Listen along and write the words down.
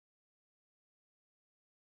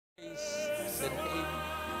The name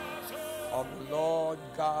of the Lord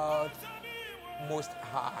God Most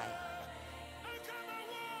High.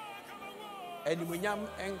 Animunyam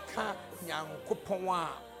enka Nyankopon a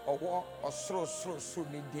owo osoro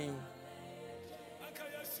ni din.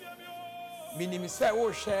 Minim se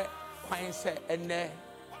wo hwe kwan se ene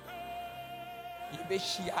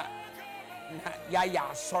yebehia na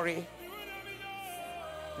ya sorry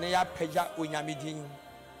na ya pagya onyame din.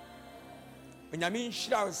 Onyame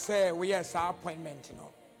nhyira say we are appointment no.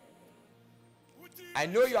 I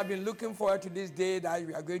know you have been looking forward to this day that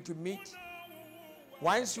we are going to meet.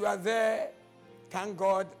 Once you are there, thank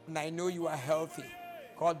God, and I know you are healthy.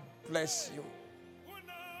 God bless you.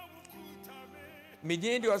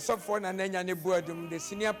 Median yourself for Anyani-Boadum, the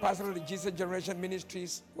senior pastor of the Jesus Generation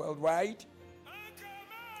Ministries worldwide.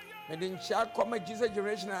 Medin shall come at Jesus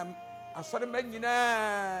Generation. I saw the man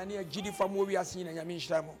near GD from where we are seeing Yamin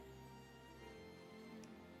Shramo.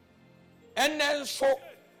 And then so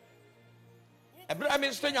Abraham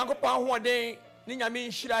is saying, Uncle Pound one day, Ninyamin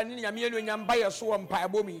Shira, Ninyamin, and buy a so on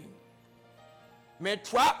Piabomi. May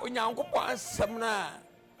trap when your Uncle Pound Samna.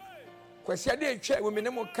 Question day check with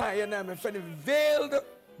minimum kind and I'm veiled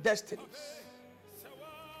destinies.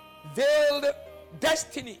 Veiled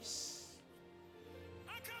destinies.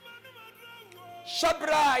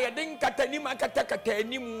 Shabra, ya didn't katanima katakate,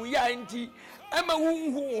 nimu ya inti, Emma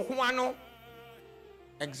woo wano.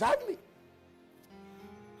 Exactly.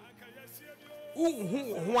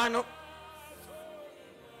 Wano.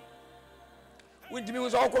 With me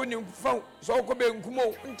was all going phone, so go be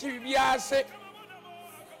kumo until we are say.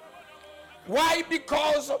 Why?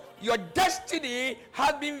 Because your destiny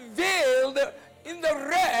has been veiled in the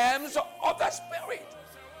realms of the spirit.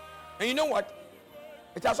 And you know what?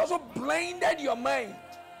 It has also blinded your mind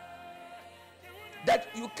that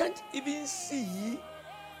you can't even see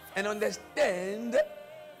and understand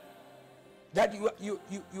that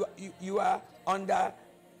you are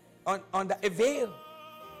under a veil.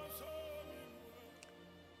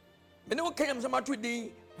 Many came some to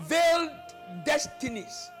the veiled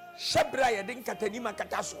destinies. Shabra ya den katanima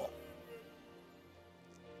kataso.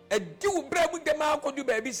 E du bra mu dem akodu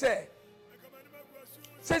baby say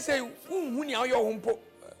hu ni ayo hompo.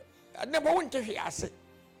 Adebo wonte hwe ase.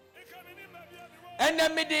 Ena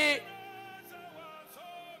me de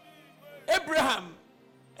Abraham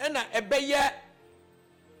ena ebeye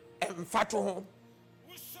emfato ho.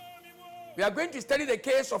 We are going to study the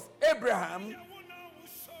case of Abraham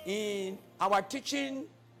in our teaching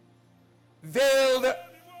Veiled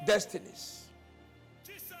Destinies.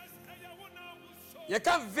 You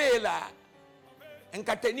can't veil and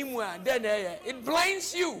katanimua then it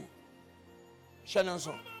blinds you.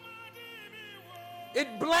 Shanonson.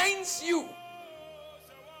 It blinds you.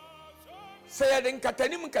 Say then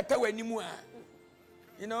katanim katawenimua.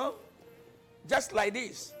 You know? Just like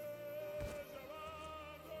this.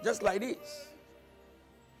 Just like this.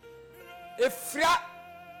 If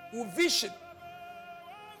you vision,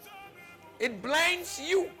 it blinds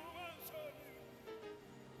you.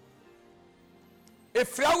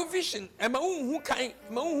 If you vision,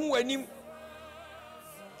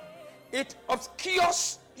 it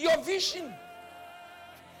obscures your vision.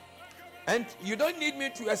 And you don't need me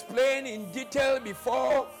to explain in detail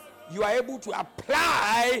before you are able to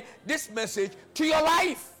apply this message to your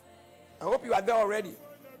life. I hope you are there already.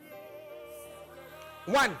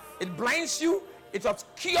 1, it blinds you, it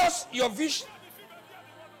obscures your vision.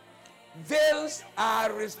 Veils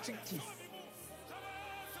are restrictive.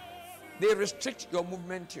 They restrict your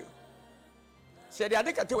movement too. Say the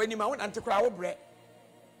other category any man and to cry bread.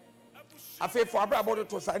 I feel for about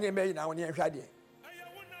to sign a mail now when you're ready.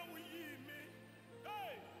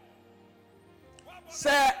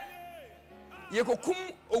 Say you could come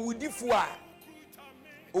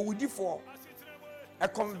Owudifo, a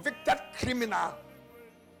convicted criminal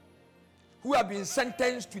who have been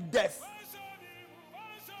sentenced to death.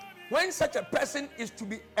 When such a person is to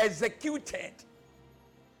be executed,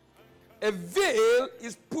 a veil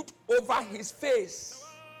is put over his face.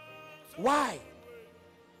 Why?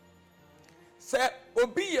 Say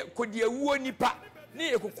obi kodi ewuo nipa na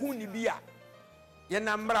ekokum ni bia. Ye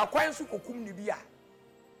na mra kwan so kokum ni bia.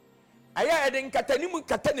 Aya eden katanimu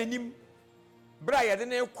katananim. Bra ye de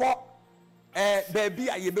ne kɔ baabi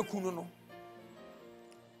a ye bekunu no.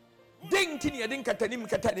 Denti ni eden katanim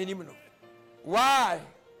katananim no. Why?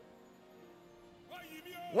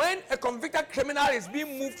 When a convicted criminal is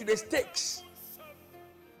being moved to the stakes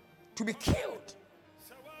to be killed,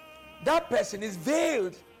 that person is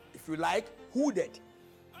veiled, if you like, hooded.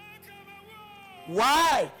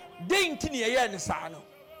 Why? Denti ni ye ne sa no.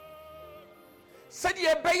 Said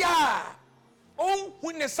ye beya own who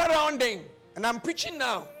is surrounding, and I'm preaching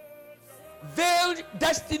now, veiled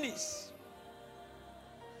destinies.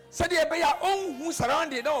 So there be your own who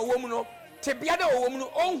surrounded no woman, to be other woman,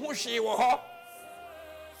 own who she was her.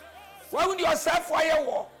 Why would yourself fire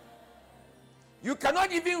war? You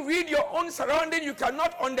cannot even read your own surrounding, you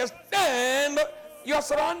cannot understand your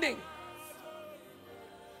surrounding.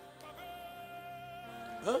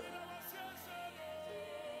 Huh?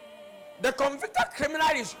 The convicted criminal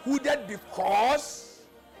is hooded because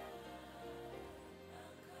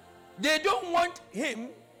they don't want him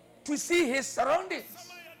to see his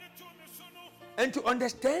surroundings and to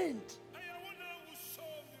understand.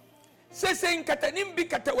 Say saying katanim bi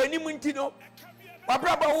katawani muntino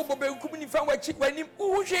wabraba wo bobe kumuni fan wachi wanim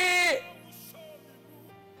uhe.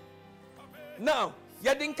 Now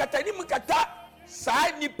yadin katanim kata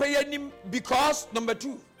sa ni payanim because number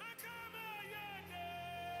 2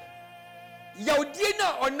 Yaudie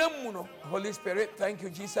na onamu no, Holy Spirit, thank you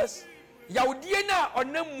Jesus. Yaudie na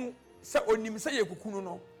onamu sa onim sa yekukunu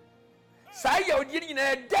no. Sa yaudie ni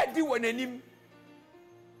na daddy wonanim.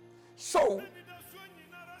 So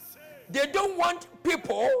they don't want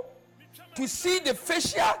people to see the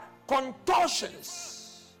facial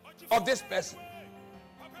contortions of this person.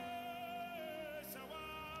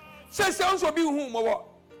 Say sounds will be whom or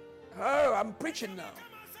I'm preaching now.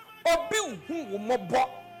 Or be whom more.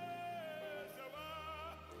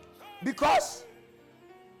 Because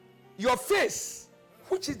your face,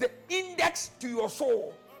 which is the index to your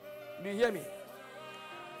soul, do you hear me?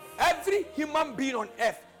 Every human being on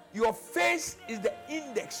earth, your face is the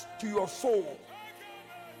index to your soul.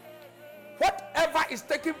 Whatever is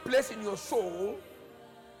taking place in your soul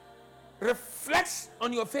reflects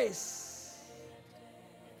on your face.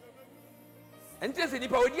 And just any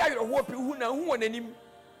power, you are hoping who now who on him.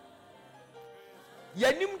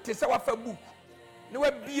 Yanim Tesawa book.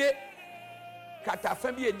 No be kata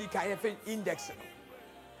family edi kan fe index no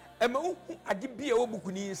ema hu ade bia wo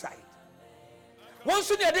buku ni inside won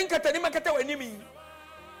so ne den kata ni makata wanimi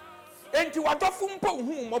enti wadofu mpo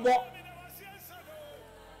hu mobo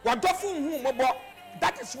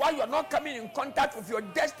that is why you are not coming in contact with your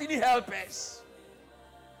destiny helpers.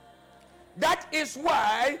 That is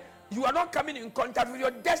why you are not coming in contact with your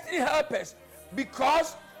destiny helpers,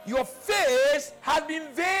 because your face has been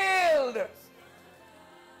veiled.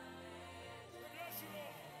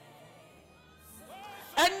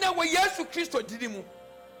 And now we Yesu Christo didimu.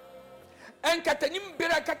 And katanim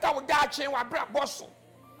bera kata wada chen wa bra boso.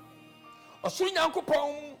 Osu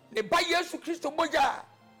Nyankopon ne ba Yesu Christo boja.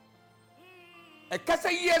 E kasa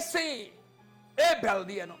yesi Abel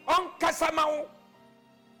de no. On kasa ma wo.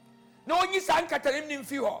 Na onyi san katanim nim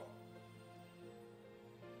fi ho.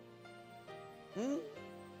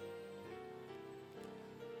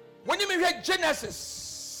 When you read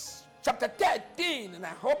Genesis chapter 13, and I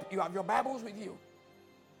hope you have your Bibles with you.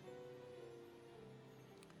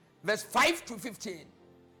 Verse 5 to 15.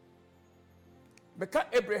 Because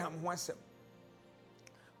Abraham wants him.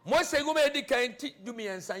 Mose go me di kan ti dumi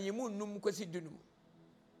ansan yemu num kwesi dunum.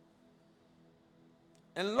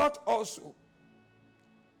 And Lot also,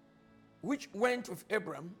 which went with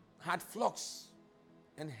Abraham, had flocks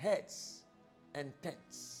and herds and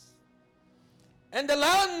tents. And the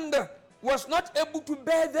land was not able to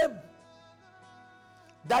bear them,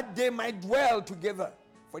 that they might dwell together,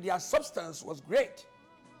 for their substance was great,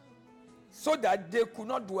 so that they could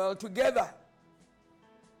not dwell together.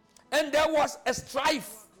 And there was a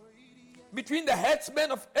strife between the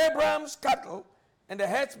herdsmen of Abraham's cattle and the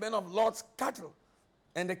herdsmen of Lot's cattle.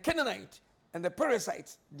 And the Canaanite and the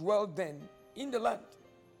Perizzites dwelled then in the land.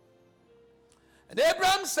 And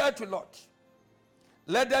Abraham said to Lot,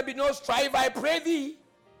 let there be no strife, I pray thee,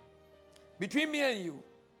 between me and you,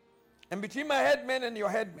 and between my headmen and your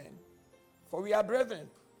headmen, for we are brethren.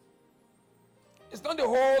 It's not the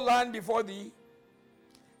whole land before thee.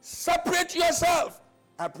 Separate yourself,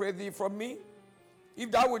 I pray thee, from me.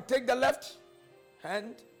 If thou wilt take the left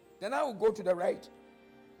hand, then I will go to the right.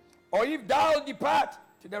 Or if thou depart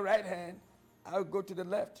to the right hand, I will go to the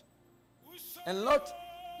left. And Lot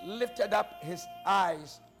lifted up his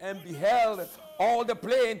eyes and beheld all the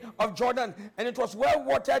plain of Jordan, and it was well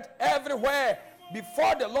watered everywhere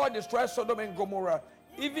before the Lord destroyed Sodom and Gomorrah,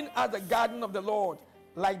 even as the garden of the Lord,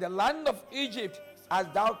 like the land of Egypt, as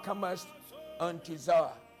thou comest unto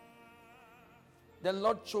Zoar. The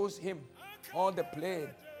Lord chose him all the plain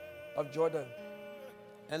of Jordan,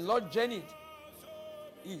 and Lot journeyed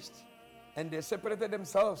east, and they separated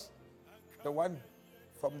themselves, the one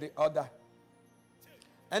from the other.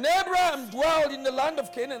 And Abraham dwelled in the land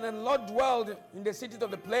of Canaan, and Lot dwelled in the cities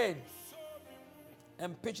of the plain,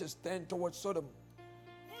 and pitched his tent towards Sodom.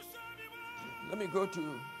 Let me go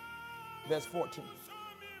to verse 14.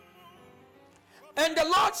 And the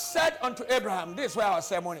Lord said unto Abraham, this is where our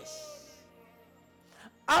sermon is.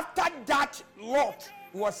 After that Lot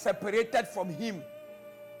was separated from him,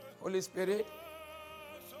 Holy Spirit,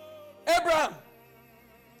 Abraham,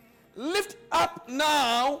 lift up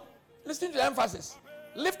now, listen to the emphasis,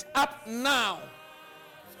 lift up now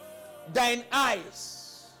thine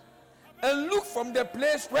eyes and look from the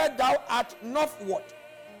place where thou art northward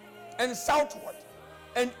and southward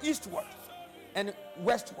and eastward and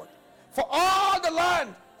westward. For all the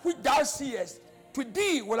land which thou seest, to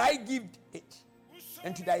thee will I give it,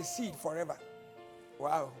 and to thy seed forever.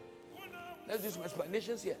 Wow. Let's do some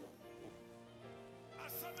explanations here.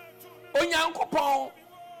 Onyankopon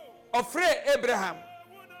ofre Abraham.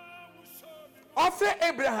 Ofre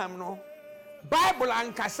Abraham no. Bible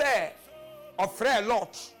anka say ofre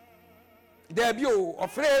Lot. There be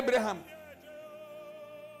ofre Abraham.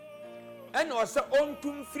 And also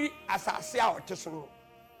ontum free asase a otesoro.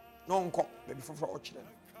 No nko baby for ochire.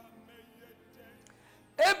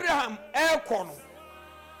 Abraham kono.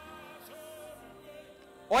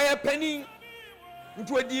 Oya penny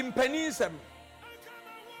into a dim penny sem.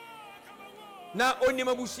 Na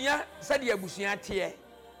onimabusia sade abusia tie.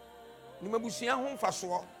 Nimabusia ho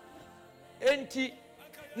mfaso. Enti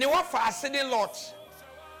ne wafa asede Lot.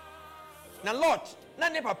 Na Lot na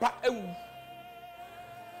ne papa awu.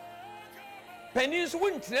 Penny so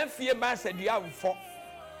wontina fie ba sade awfo.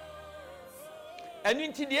 Eni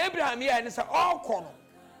nti de Abraham ya ne se okọ no.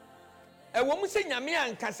 Ewo mu se nyame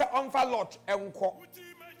anka se onfa Lot enko.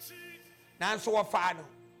 Nanso wafa no.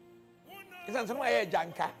 Isan so no aye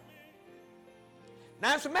janka.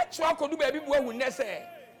 Nanso metro akodu ba bi bu ahu ne se.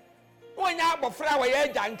 Wonya abofra wa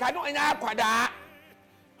ye janka no onya akwada.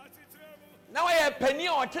 Na wa ye pani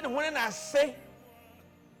o te ne ho na ase.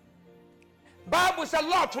 Bible say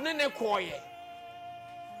Lot ne koye.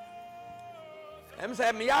 Em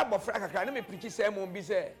say me ya abofra kakra na me preach say mo bi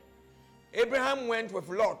say Abraham went with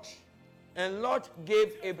Lot, and Lot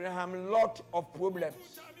gave Abraham a lot of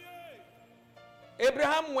problems.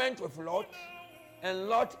 Abraham went with Lot, and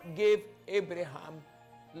Lot gave Abraham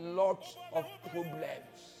lots of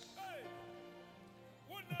problems.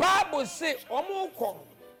 Bible say omo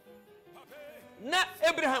na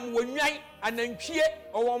Abraham wonwan anantwie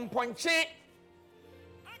owomponche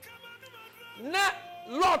na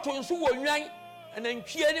Lot nso wonwan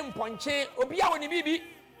anantwie ni mponche obi a woni bibi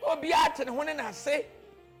obi a te ne ho ne na ase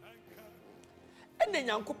ene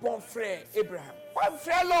Nyankopon frɛ Abraham wan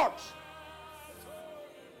frɛ Lot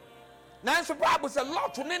nanso Bible say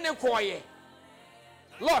Lot ne koye.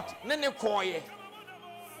 Lot ne koye.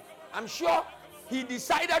 I'm sure he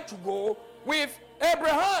decided to go with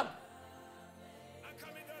Abraham.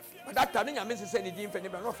 But that time I say anything for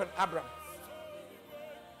Abraham.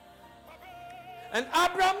 And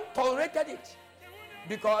Abraham tolerated it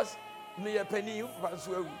because me a penny was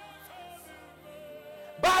well.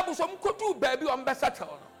 Bible some kotu baby on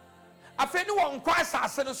Besatel. I friend one Christ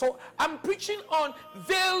so I'm preaching on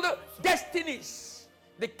veiled destinies,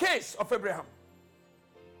 the case of Abraham.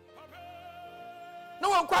 No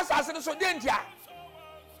one Christ so didn't ya.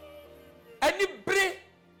 Any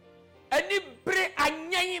bre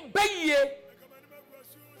anyan baye.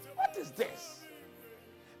 What is this?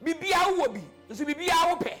 Bibia wobi, so bibia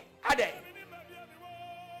wo pe ade.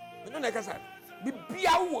 No na kasa.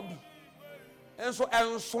 Bibia wobi. Enso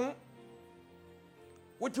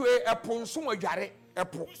wotu eponso adware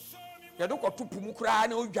epo. Ye do koto pumu kura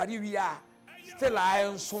na odware wi a still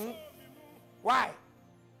enso. Why?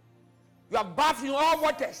 You are bathed in all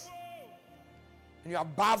waters. And you are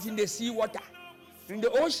bathed in the sea water, in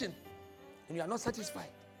the ocean, and you are not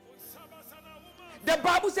satisfied. The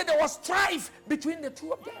Bible said there was strife between the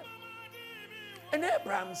two of them. And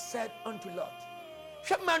Abraham said unto Lot,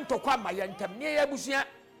 Shaman to kwa mayantem ne yabusia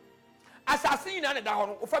asase ina na da ho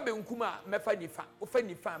no ofa benkuma mefa nifa ofa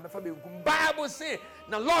nifa mefa benkum. Bible say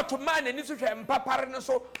na Lot man ani so hwe mpapare no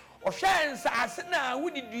so ohwe nsase na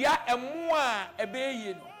wudi dua emo a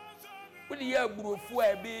ebeye no wudi ya burofu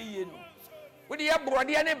a ebeye no wudi ya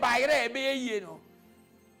brode ne bayre ebeye no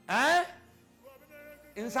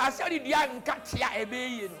nsase odi dua nkatia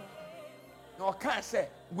ebeye no na oka se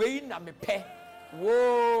wei na mepe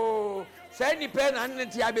wo say ni pe na nne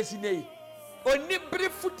abesi nei oni bere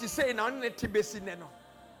futi say na nne te besi ne no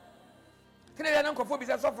kene ya na nkofo bi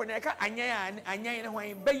se sofo na ka anyan ne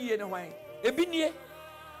hwan baye ne hwan ebi nie.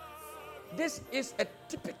 This is a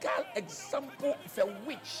typical example of a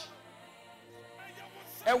witch.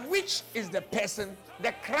 A witch is the person,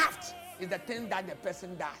 the craft is the thing that the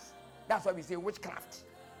person does. That's why we say witchcraft.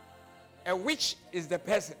 A witch is the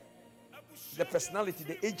person, the personality,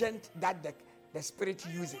 the agent that the spirit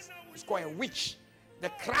uses. It's called a witch. The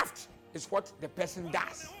craft is what the person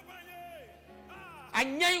does.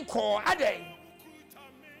 Anyan ko adeng.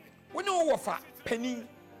 When you offer penny,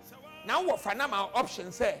 now offer na my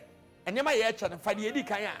option say, and never yet and for the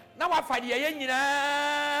edikaya. Now I find the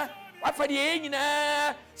yenina. What for the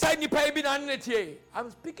yenina? Side ni pay bin anete. I'm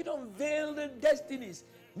speaking on veiled destinies.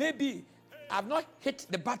 Maybe I've not hit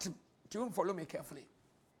the button. You won't follow me carefully.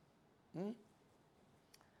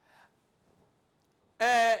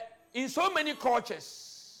 In so many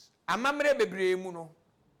cultures, amamre bebre muno.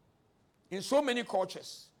 In so many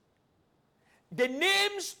cultures, the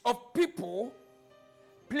names of people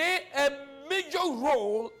play a major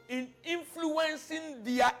role in influencing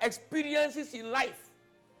their experiences in life.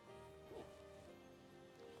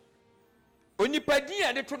 Onipadi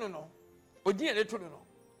ade to no, odi ade to no.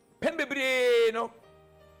 Pem bebre no.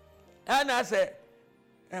 Ana say,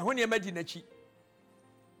 ho ne magi nachi.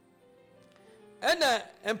 Ana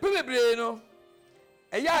empem bebre no.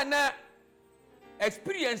 Eya na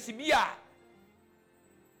experience bi a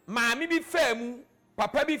maami bi famu,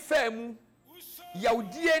 papa bi famu,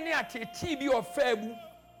 yawdie ne ateti bi o famu.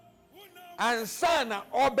 Ansa na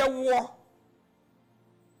obewo.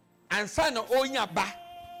 Ansa na onya ba.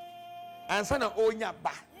 Ansa na onya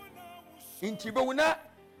ba. Inti be wona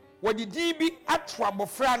wodi din bi atwa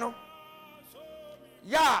bofra no.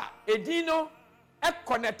 Ya edino e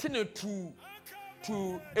connect no to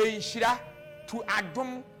enshira, to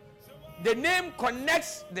adom. The name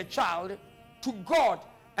connects the child to God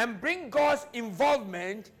and bring God's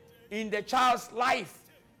involvement in the child's life,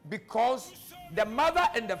 because the mother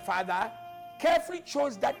and the father carefully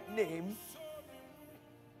chose that name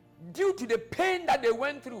due to the pain that they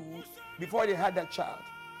went through before they had that child.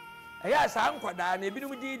 Yes, I'm quite done.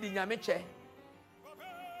 Ebinum di nyameche,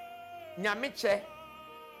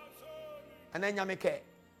 and then nyameke.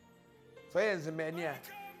 So here's the mania.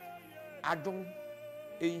 Adum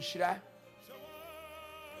inshira.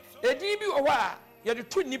 Edi bi owa ye de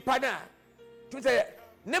to nipa na to say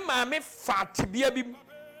ne maame fa tebia bi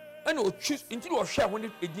and o choose into o hwe ho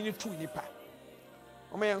ne edi ne to nipa.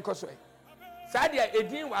 O me yankoso e. Sa dia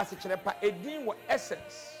edin wa asechire pa, edin wa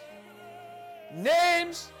essence.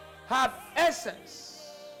 Names have essence.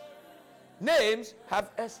 Names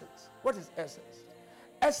have essence. What is essence?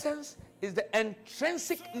 Essence is the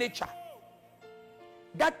intrinsic nature,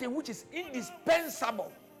 that thing which is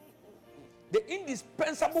indispensable, the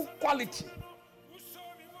indispensable quality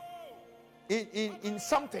in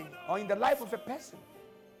something or in the life of a person.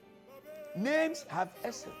 Names have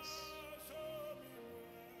essence.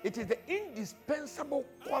 It is the indispensable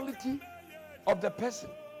quality of the person,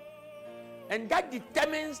 and that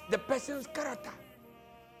determines the person's character.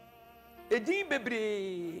 Edin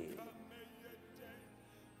bebre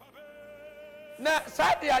na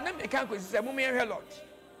sadia na me kan ko sise mo me hwe Lord.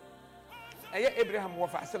 Eye Abraham wo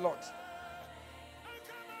fa se Lord.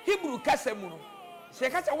 Hebrew kasa mu no. Se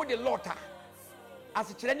kasa wo de Lord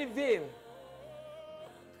as kire ne veil.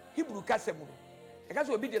 Hebrew kasa mu no. E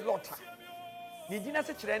kasa obi de Lord. Ni dina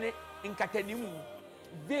se kire ne nkatanimu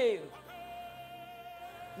veil.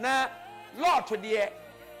 Na Lord to de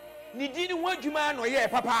ni dini ho adwuma no ye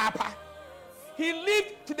papa. He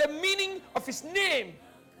lived to the meaning of his name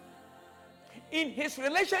in his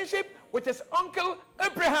relationship with his uncle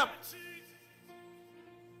Abraham.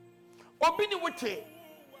 Obiniwote,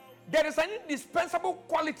 there is an indispensable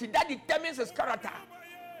quality that determines his character.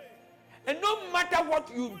 And no matter what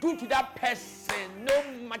you do to that person, no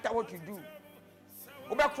matter what you do,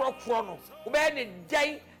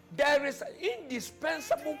 there is an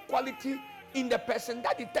indispensable quality in the person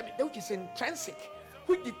that determines, which is intrinsic,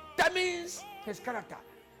 which determines his character.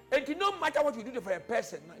 And no matter what you do for a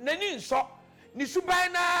person,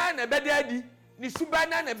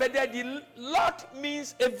 Lot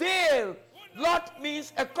means a veil. Lot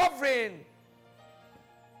means a covering.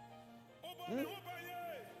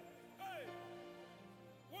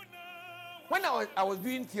 When I was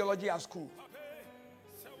doing theology at school,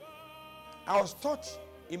 I was taught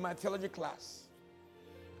in my theology class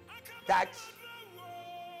that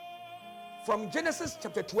from Genesis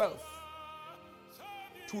chapter 12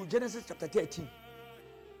 to Genesis chapter 13,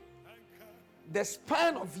 the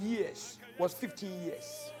span of years was 15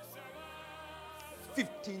 years.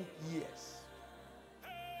 15 years.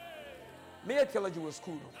 My theology was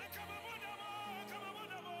school.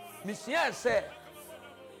 Monsieur said,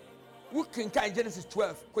 we can count Genesis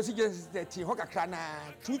 12, because Genesis 13,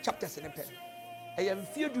 two chapters in a pen. I am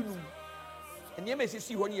feared to know. And you may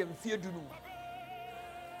see when you am feared to know.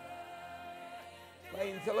 But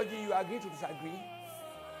in theology, you agree to disagree.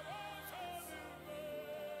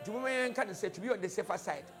 Do you can say to be on the safer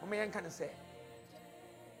side? What can say?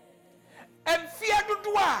 and fear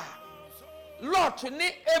dodoa Lot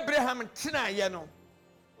ne Abraham tena ye no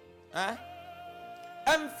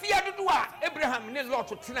and fear dodoa Abraham ne Lot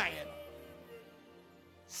tena ye no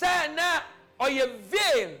say na oye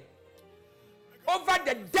veil over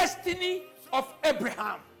the destiny of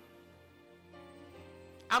Abraham.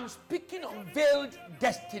 I'm speaking on veiled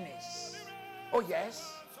destinies. Oh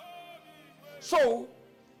yes. So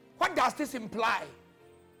what does this imply?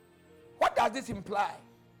 What does this imply?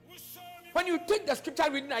 When you take the scripture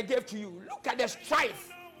reading I gave to you, look at the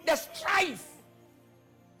strife. The strife.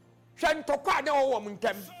 Shantokwa na wo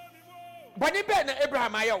muntem. Bani be na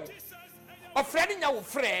Abraham ayo. Ofre nya wo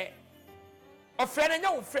frɛ. Ofre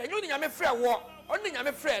nya wo frɛ. Nyu nya me frɛ wo. Oni nya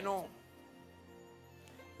me frɛ no.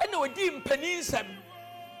 Ena odi mpaninsem.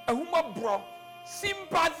 Ahuma bro.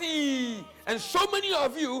 Sympathy. And so many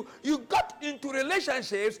of you got into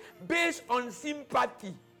relationships based on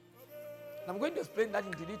sympathy. I'm going to explain that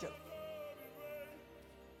into detail.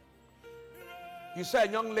 You saw a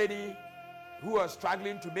young lady who was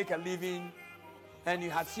struggling to make a living and you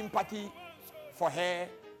had sympathy for her,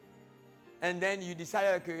 and then you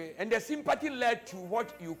decided, okay, and the sympathy led to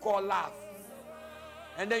what you call love,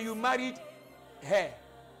 and then you married her.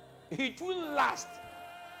 It will last.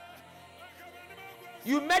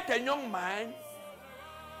 You met a young man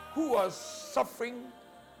who was suffering.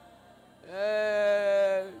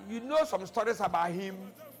 You know some stories about him,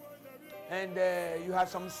 and you have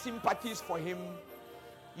some sympathies for him.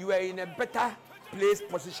 You were in a better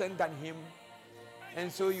position than him,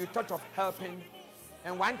 and so you thought of helping,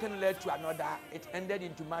 and one thing led to another. It ended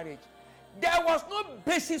into marriage. There was no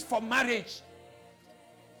basis for marriage.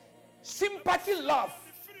 Sympathy love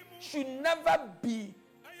should never be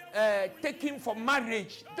taken for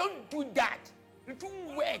marriage. Don't do that. It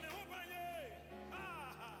won't work.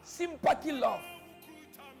 Sympathy love.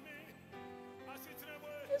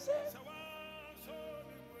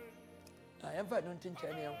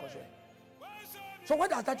 So what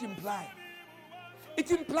does that imply? It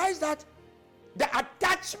implies that the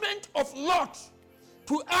attachment of Lot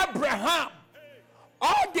to Abraham,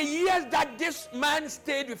 all the years that this man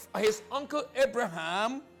stayed with his uncle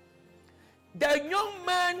Abraham, the young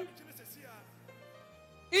man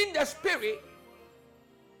in the spirit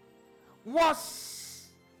was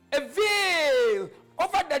a veil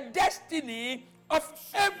over the destiny of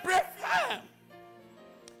Abraham.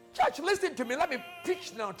 Church, listen to me. Let me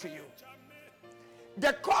preach now to you.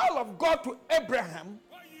 The call of God to Abraham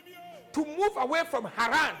to move away from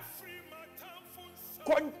Haran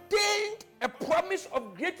contained a promise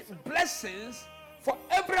of great blessings for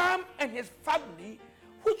Abraham and his family,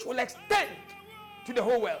 which will extend to the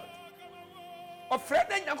whole world. Of friend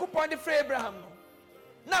and Yakupon the Abraham.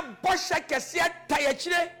 Now, Bosha Kessia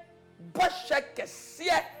Tayachine, Bosha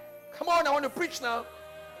Kessia. Come on, I want to preach now.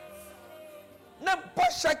 Now,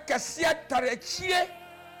 Bosha Kessia Tayachine.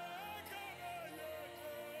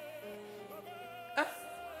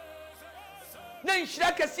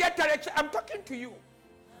 I'm talking to you.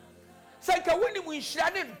 Sanka when we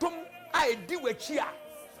shane dum I di wachia.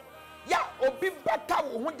 Ya obi bata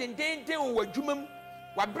wo ho denden wo adwumam,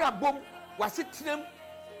 wa brabom, wa setenam.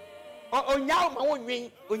 Onyaw ma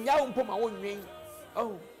wonwen, onyaw mpo ma wonwen.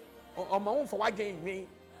 Oh, ma won for wa gen nwen.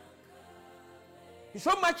 He's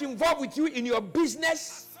so much involved with you in your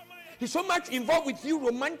business. He's so much involved with you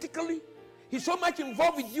romantically. He's so much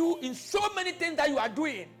involved with you in so many things that you are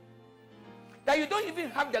doing, that you don't even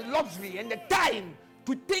have the luxury and the time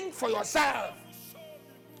to think for yourself.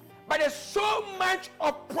 But there's so much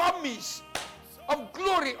of promise, of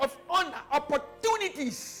glory, of honor,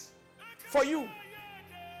 opportunities for you.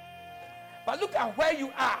 But look at where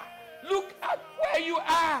you are. Look at where you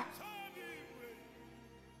are.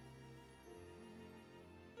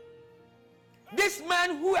 This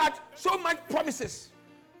man who had so much promises,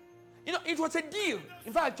 you know, it was a deal.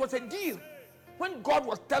 In fact, it was a deal. When God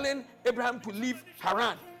was telling Abraham to leave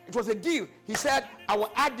Haran, it was a deal. He said, I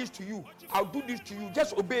will add this to you. I'll do this to you.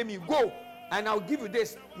 Just obey me. Go. And I'll give you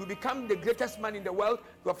this. You become the greatest man in the world.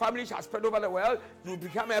 Your family shall spread over the world. You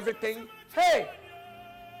become everything. Hey.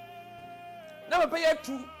 Now,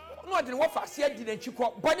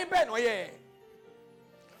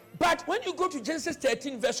 but when you go to Genesis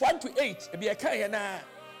 13, verse 1 to 8,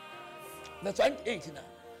 verse 1 to 8,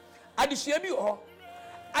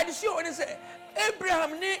 I say,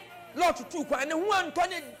 Abraham ne Lot to and who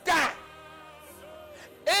Antony died.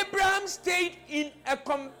 Abraham stayed in a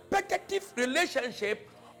competitive relationship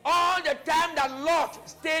all the time that Lot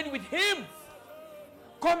stayed with him.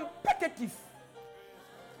 Competitive.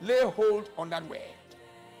 Lay hold on that word.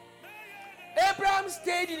 Abraham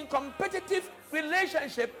stayed in competitive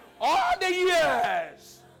relationship all the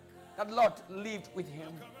years that Lot lived with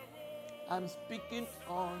him. I'm speaking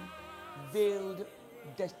on veiled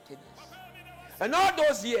destinies. And all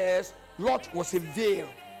those years, Lot was a veil.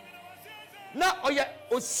 Now,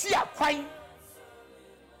 Osia Quine,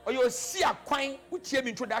 or your Sia Quine, which you have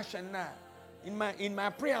introduction now in my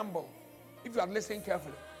preamble. If you are listening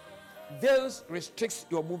carefully, veils restricts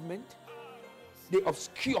your movement, they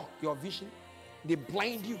obscure your vision, they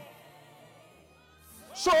blind you.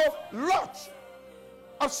 So Lot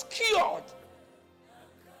obscured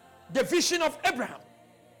the vision of Abraham.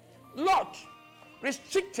 Lot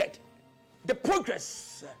restricted the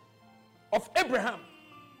progress of Abraham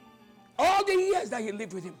all the years that he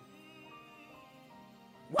lived with him.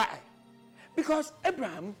 Why? Because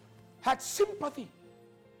Abraham had sympathy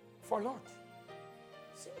for Lot.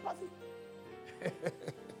 Sympathy.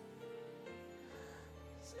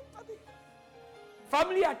 Sympathy.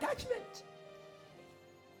 Family attachment.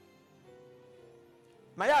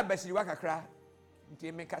 Maya besi waka kra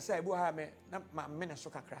nti me kasa ebu ha me na ma me na so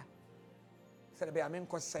kakra se be amen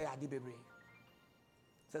ko sai ade bebre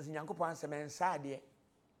se nyankopon se men sa ade e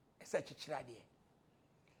se chichira ade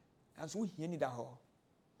anso wo hia ni da ho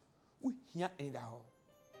wo hia ni da ho.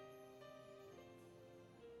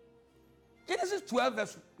 Genesis 12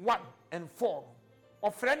 verse 1 and 4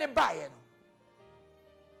 ofre ne bae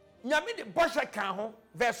no nyame de bosha kan ho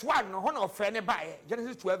verse 1 no ho na ofre ne bae.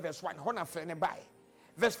 Genesis 12 verse 1 ho na ofre ne bae.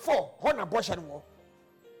 Verse 4, Hona Boshan wo.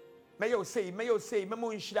 May you say,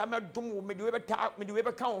 Memo Shama Dum, may you ever talk, may you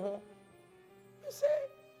ever count home. You say,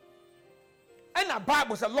 and a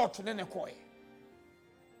Bible's a lot to the koi.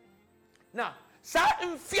 Now,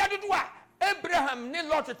 certain fear to do Abraham, ne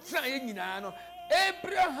lot of trying,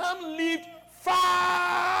 Abraham lived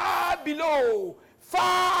far below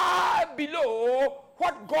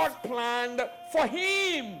what God planned for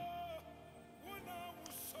him.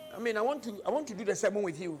 I mean, I want to do the sermon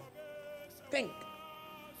with you. Think.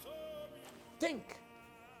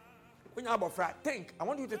 When you're about frat, think. I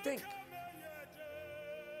want you to think.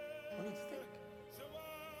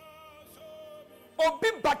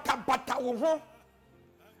 Obi bata wo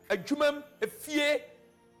adwumam efie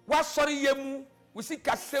wa sori yemu we see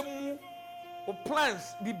kasemu o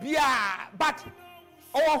plans bibia but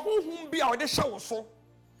our huhum bia o de hye wo so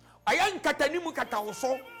ayan katanimu kata wo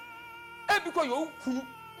so e because you kunu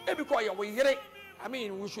e because you yere. I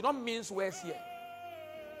mean, we should not mince words here.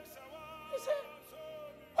 You say,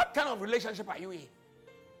 what kind of relationship are you in?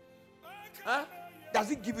 Huh?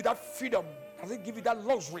 Does it give you that freedom? Does it give you that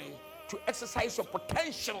luxury to exercise your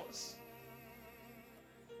potentials?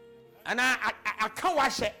 And I can't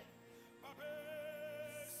wash it.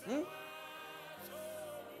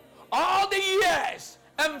 All the years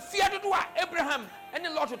and fear to do Abraham and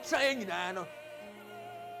a lot of trying,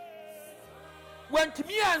 when to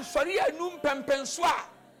me and sorry I num pempenswa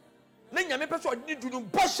na nyame peso odi dunu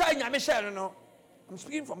bosha nyame share no. I'm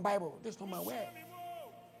speaking from Bible. This is not my word.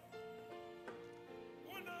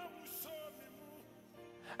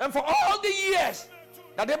 And for all the years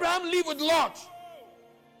that Abraham lived with Lot,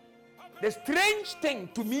 the strange thing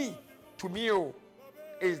to me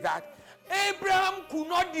is that Abraham could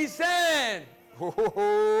not discern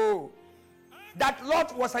that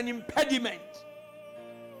Lot was an impediment.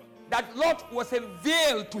 That Lot was a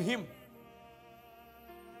veil to him.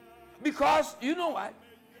 Because, you know what?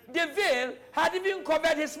 The veil had even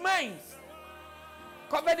covered his mind.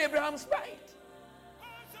 Covered Abraham's mind.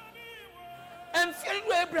 And fearing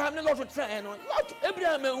to Abraham, the Lord would try. Lot,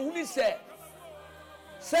 Abraham, who he said,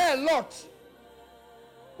 Lot,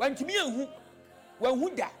 when to me, when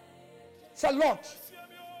who that? Say, Lot,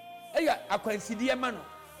 I consider mano.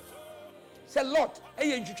 Say, Lot, I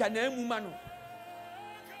enjoy mano.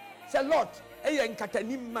 Say Lot, en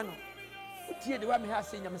katanim mano. Tie de wa me ha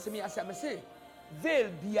say nyame se me asa me say veil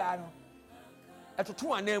bia no.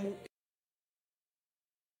 Etoto anemu.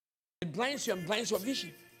 It blinds your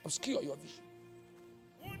vision, obscure your vision.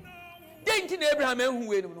 Then Abraham who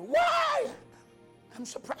we no. Why? I'm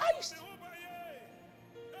surprised.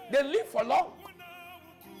 They lived for long.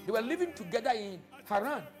 They were living together in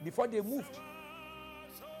Haran before they moved.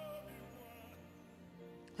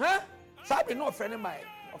 Huh? Sabi no friend of mine.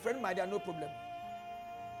 A friend of mine, there no problem.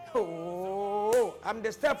 Oh, I'm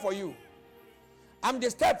the step for you. So I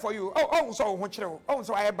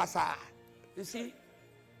basa. You see?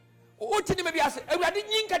 Oh, tini maybe I say, I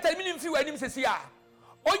didn't yin katanim fi wenim sesia.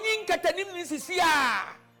 O yin katanim ni sesia.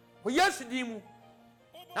 O yes dimu.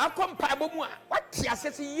 Na kom pa bomu a. What ya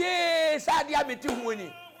say yes, ade ameti hu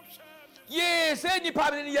ni. Yes, any pa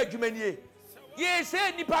ni adwuma ni. Yes,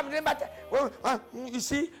 any pa ni but you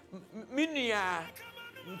see, minia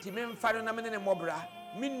nti me mfaro na me ne mobra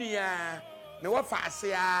minua me wa fa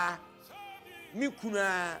ase a me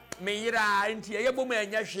kuna me yira nti ye bom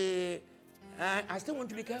anya hwe. I still want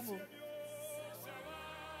to be careful.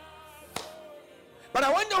 But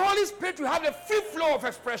I want the Holy Spirit to have a free flow of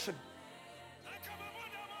expression.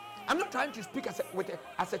 I'm not trying to speak as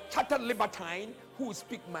a chattered libertine who will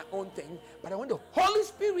speak my own thing, but I want the Holy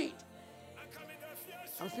Spirit.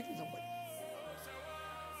 I'm speaking to somebody.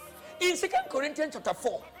 In 2 Corinthians chapter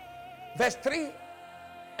 4, verse 3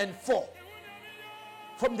 and 4,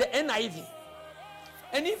 from the NIV.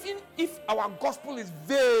 And even if our gospel is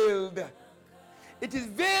veiled, it is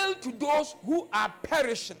veiled to those who are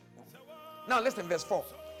perishing. Now listen, verse 4.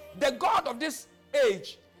 The God of this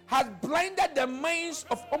age has blinded the minds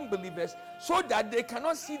of unbelievers so that they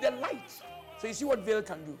cannot see the light. So you see what veil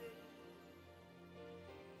can do.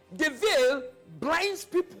 The veil blinds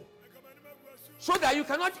people so that you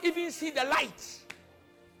cannot even see the light.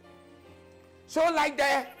 So like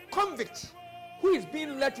the convict who is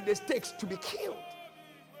being led to the stakes to be killed,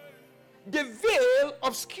 the veil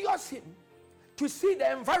obscures him to see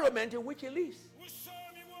the environment in which he lives.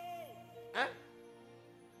 Huh?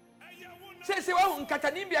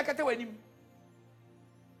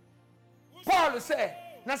 Paul said,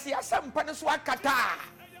 Nasi asam panaswa kata.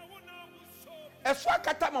 Eswa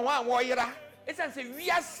kata mawa woyera. Esan se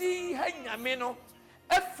wiase hanyame no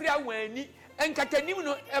afria wani enkatanim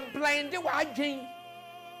no e blind wa adwen.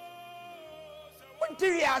 Wonti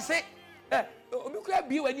wiase obi kura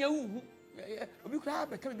bi wani awu. Obi kura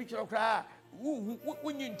be kan bi kira kura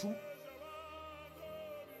wonyintu.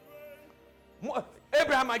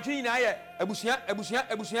 Abraham adwen na ye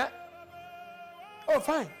abusia. Oh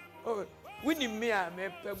fine. Oh, we need me me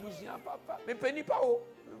abusia papa. Me penipa o,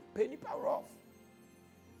 penipa rough.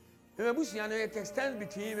 Me abusia no it extends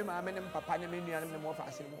between me mama and papa and me nua and me more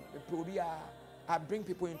fast me I bring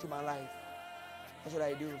people into my life. That's what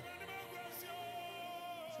I do. That's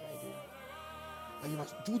what I do. But you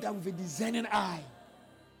must do that with a discerning eye.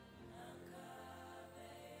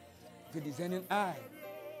 With a discerning eye.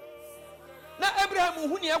 Now Abraham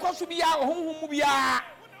who ni akwaso bia ohunhum bia.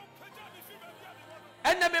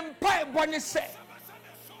 And then Bible say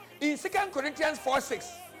in 2 Corinthians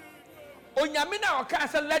 4:6, Onyamina oka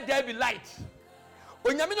say let there be light.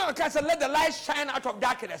 Onyamina oka say let the light shine out of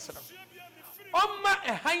darkness. Oma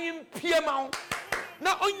ehanyim piema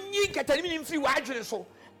na onyi katanimi mfiri wa adwene so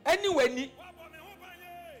anyway ni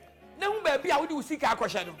na hu ba bia wodi usika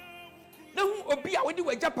akwahye no na hu obi a wodi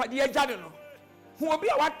wajapade agade no hu obi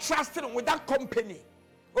a wa trusting with that company,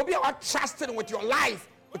 obi a wa trusting with your life,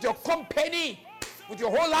 with your company, with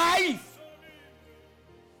your whole life.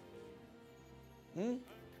 And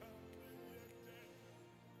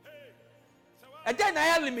then I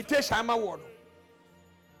have limitation. I'm a word.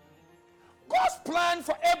 God's plan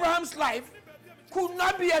for Abraham's life could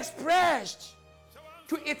not be expressed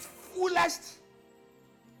to its fullest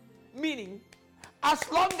meaning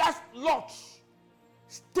as long as Lot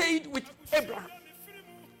stayed with Abraham.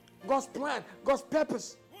 God's plan, God's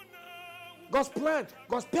purpose, God's plan,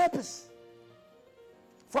 God's purpose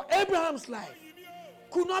for Abraham's life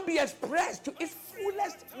could not be expressed to its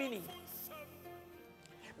fullest meaning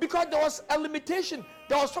because there was a limitation.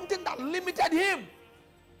 There was something that limited him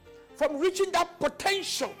from reaching that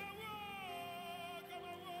potential,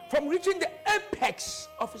 from reaching the apex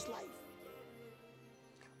of his life.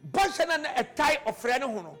 A tie of friend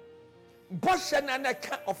of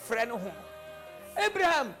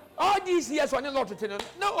Abraham, all these years on a lot of things.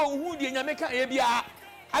 No, who did you make a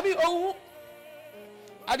I mean, oh,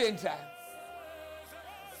 I didn't try.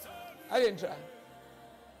 I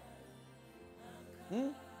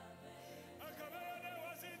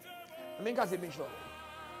mean, because it's sure.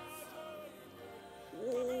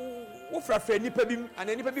 Who fra friend nipa bim and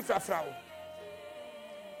nipa bi fra fra.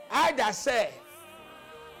 I da say,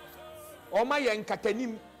 o ma ye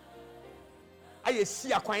nkatanim aye si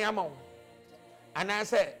akwan ama wo. And I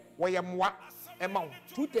say, we are mwa ema.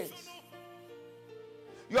 Two things.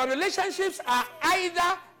 Your relationships are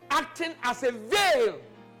either acting as a veil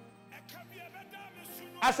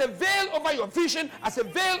over your vision, as a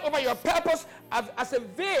veil over your purpose, as a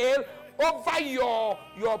veil over your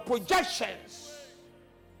projections.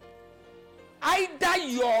 Either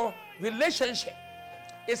your relationship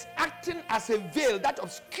is acting as a veil that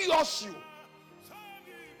obscures you,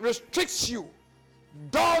 restricts you,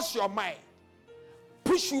 dulls your mind,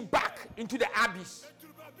 push you back into the abyss,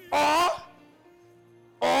 or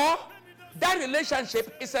that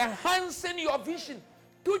relationship is enhancing your vision.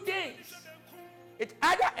 Two things. It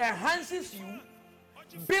either enhances you,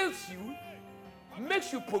 builds you,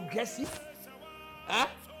 makes you progressive,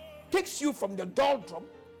 takes you from the doldrum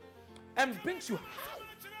and brings you high.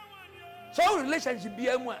 So relationship be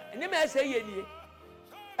emu a ene me say ye nie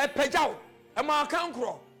e pejaw e ma kan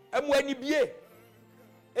kro e mo ani bie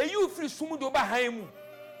e you free sum do ba han mu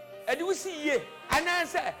e de wo si ye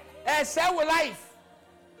ananse e say wo life.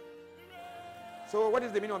 So what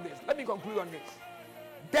is the meaning of this? Let me conclude on this.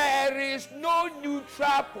 There is no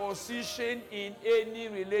neutral position in any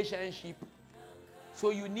relationship.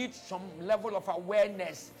 So you need some level of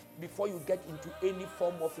awareness before you get into any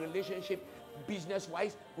form of relationship,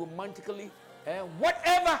 business-wise, romantically,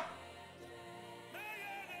 whatever.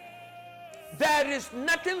 There is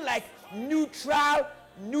nothing like neutral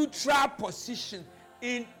position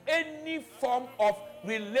in any form of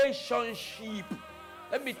relationship.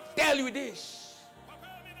 Let me tell you this.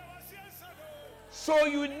 So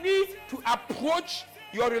you need to approach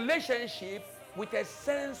your relationship with a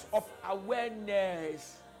sense of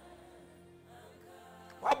awareness.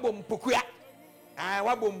 Wabom pekuya.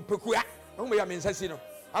 Wabom pekuya. Omo ya mensasi no.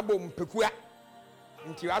 Wabom pekuya.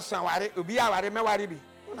 Nti wasan ware obi a ware me ware bi.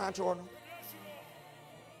 Una ate ho no.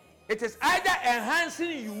 It is either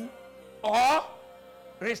enhancing you or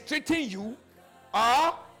restricting you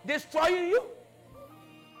or destroying you.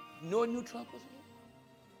 No neutral position.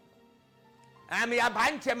 I'm a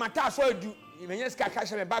bante mata so do. You may just cash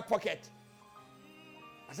in my back pocket.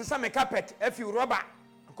 As a summer carpet, if you rubber,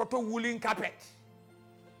 a woolen carpet.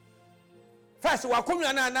 First, we are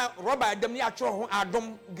coming na rubber, them natural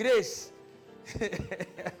Adam grace.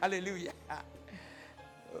 Hallelujah.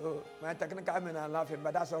 Oh, my technical men are laughing,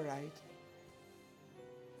 but that's all right.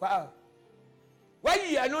 Wow. Why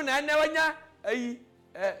you know na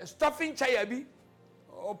stuffing chayabi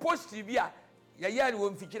or post TV? Yeah,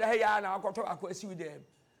 won't feature here and I'll go to aquasi with them.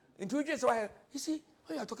 Into just why you see,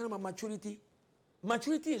 when you are talking about maturity,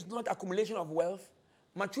 maturity is not accumulation of wealth,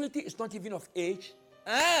 maturity is not even of age.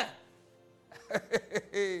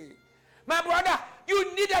 My brother,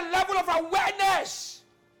 you need a level of awareness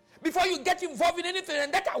before you get involved in anything,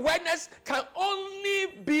 and that awareness can only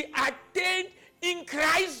be attained in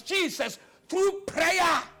Christ Jesus through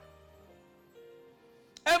prayer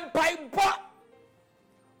and by God.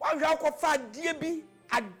 One shall go for DB,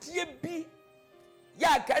 a DB.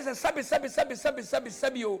 Yeah, guys, a sabi,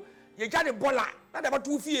 you got a bola, not about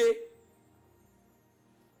 2 feet.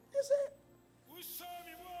 You see?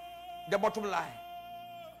 The bottom line.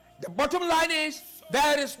 The bottom line is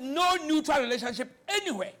there is no neutral relationship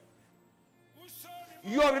anywhere.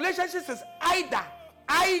 Your relationship is either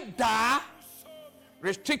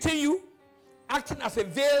restricting you, acting as a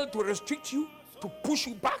veil to restrict you, to push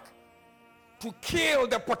you back, to kill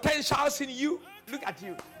the potentials in you. Look at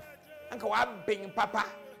you. Uncle, I'm being Papa.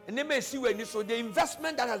 And they may see when you so the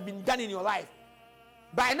investment that has been done in your life.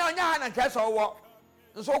 By now, you have a what.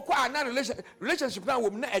 And so, quite a relationship now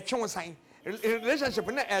will not a chance sign. Relationship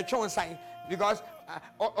will not a chance sign because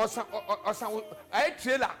or some a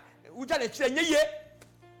trailer. We got a change.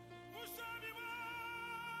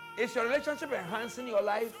 Is your relationship enhancing your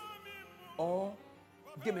life or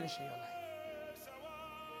diminishing your life?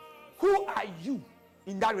 Who are you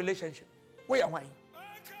in that relationship? Where am I?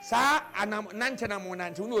 Sa anam nantena mo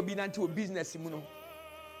nante we no bi nante o business mu no.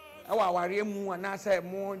 E wa ware mu ana say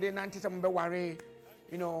mo de nante some be ware,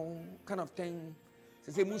 you know, kind of thing.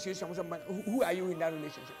 Say mu who are you in that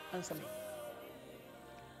relationship? Answer me.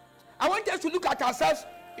 I want us to look at ourselves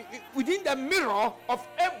within the mirror of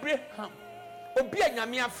Abraham. Obi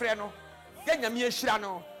anyame afre no, ye nyame ehira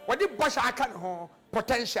no, what the boss aka no ho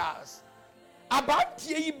potentials. About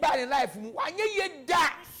ye bad in life, why ye da?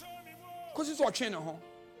 Because it's watching no ho.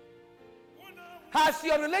 Has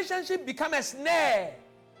your relationship become a snare?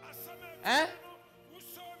 A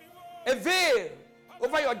veil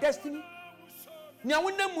over your destiny? And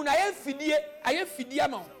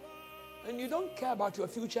you don't care about your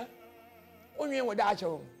future?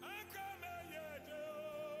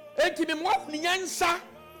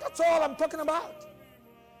 That's all I'm talking about.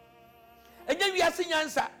 And then we are seeing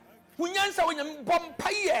answer. When you answer when you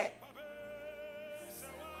bombay.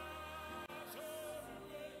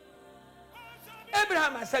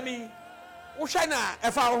 Abraham said me, Ushana,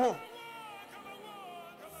 home.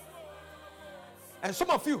 And some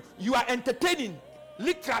of you are entertaining,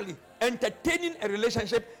 literally entertaining a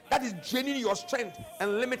relationship that is draining your strength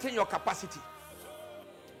and limiting your capacity.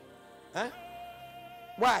 Huh?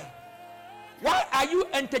 Why? Why are you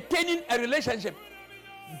entertaining a relationship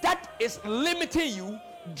that is limiting you,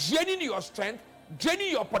 draining your strength,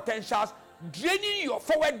 draining your potentials, draining your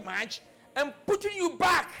forward march, and putting you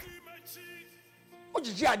back? What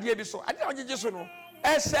did you do? So I didn't just know.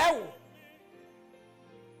 There's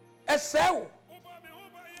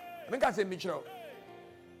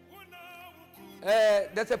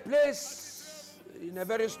a place in a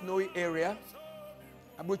very snowy area.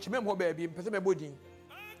 Abuchimem ho baby, mpese me bodin.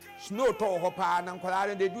 Snow to ho pa na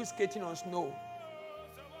nkwala they do skating on snow.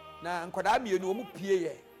 Na nkwala mienu omu pie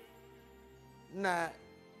ye. Na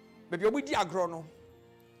baby obudi agro no.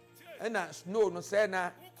 Na snow no say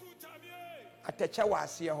na atecha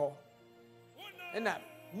wase ho. Na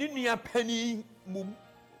ni nua pani mum.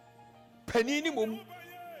 Pani ni mum.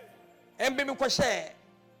 Embe me kwhye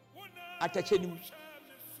atecha nim.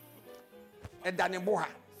 Edane boha.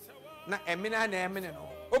 Na emina na emene no.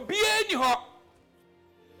 Obie ni ho.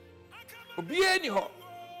 Obie ni ho.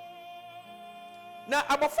 Na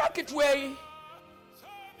abofa ketwe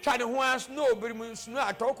twa ne ho as no obirimu sunu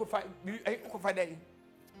atokofa kofa dai.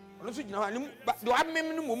 Ono so gina ho anim do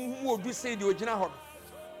amem no mom hu odu sei de ogina ho.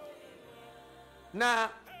 Na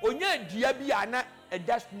onya dua bi ana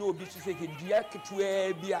eda snow bi so se ke dua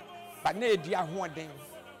ketwe bi a ba na edua ho den.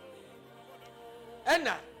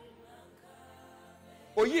 Ena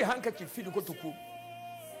oyi handkerchief fi no kotoku.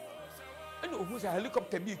 Ena ohu sa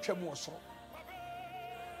helicopter bi twam oso.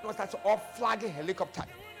 No start off flag helicopter.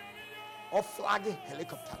 Off flag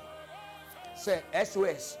helicopter. Say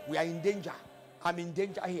SOS, we are in danger. I'm in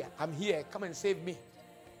danger here. I'm here. Come and save me.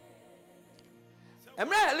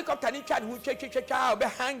 Emra helicopter ni twa hu twetwetwa obe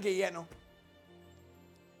hange ye no.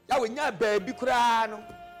 Ya wonya baabi kura no.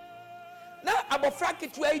 Na abofra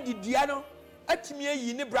ketwa didua no atimi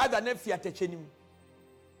ayi ne brother na fi atachenim.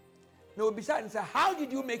 Na obisa and say, how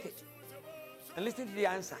did you make it? And listen to the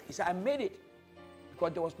answer. He said, I made it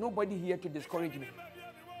because there was nobody here to discourage me.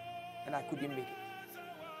 And I couldn't make it.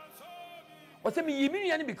 What's the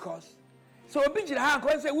meaning? Because so a bit hand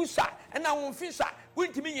can say, Usa, and I won't feel that.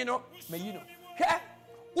 Wait to me, you know, may you know. Here,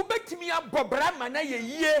 who bet me up Bobrama na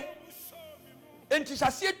ye, and to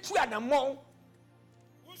say two and a more.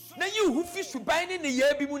 Now you who fish to bind in the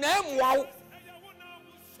year be wow.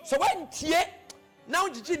 So when tie now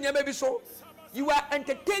Virginia maybe so you are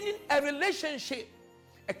entertaining a relationship,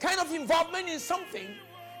 a kind of involvement in something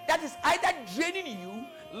that is either draining you,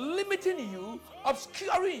 limiting you,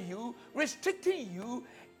 obscuring you, restricting you,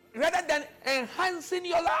 rather than enhancing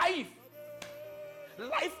your life.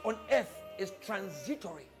 Life on earth is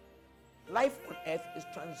transitory. Life on earth is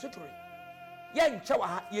transitory.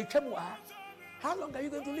 How long are you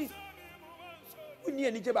going to live? We need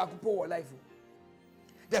any life.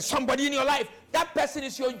 There's somebody in your life. That person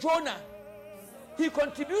is your Jonah. He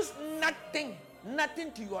contributes nothing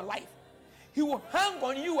to your life. He will hang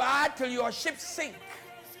on you till your ship sink.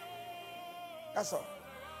 That's all.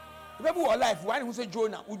 Remember your life. One who said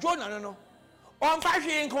Jonah. Jonah no. On fashion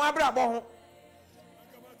in Kumabra.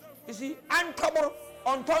 You see, untouchable,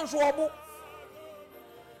 untouchable.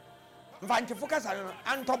 Vanti focus on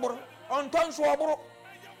untouchable, untouchable.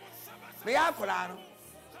 Me akolano.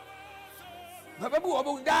 Babu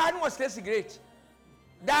obu da no was great.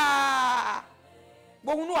 Da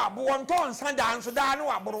bo nu abo onton san da nso da no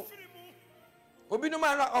aboro. Obi no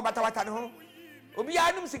man obatawata ne ho. Obi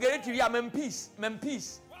anum cigarette wi am peace.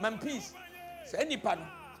 Say nipa no.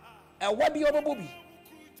 E wa bi obobo bi.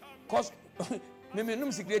 Cause me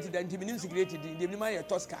num cigarette da ntimi num cigarette di dem man ye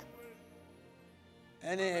Tosca.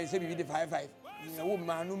 Ene say bi the 55. E wo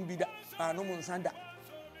manum bi da anum nsan da.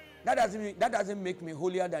 That doesn't make me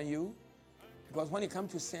holier than you. Because when it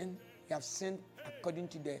comes to sin, you have sinned according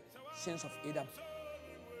to the sins of Adam.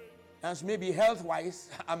 And so maybe health-wise,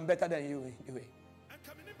 I'm better than you anyway.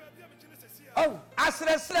 Oh,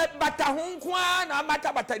 asreslet bata hunkwa na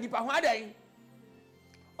bata nipa ho adan.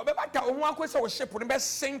 Obe bata ohun akwese wo ship no be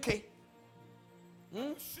sinke.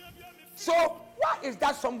 So, why is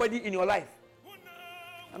that somebody in your life?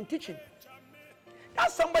 I'm teaching.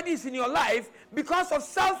 That somebody is in your life because of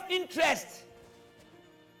self-interest.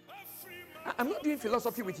 I'm not doing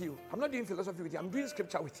philosophy with you. I'm doing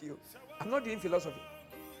scripture with you. I'm not doing philosophy.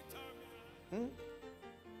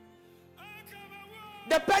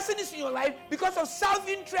 The person is in your life because of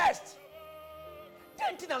self-interest.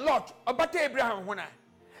 Tenting a lot about Abraham.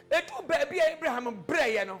 Etu baby Abraham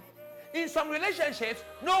bray, in some relationships,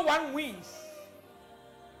 no one wins.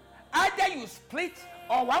 Either you split,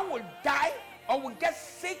 or one will die, or will get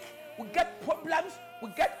sick, will get problems,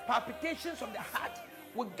 will get palpitations of the heart,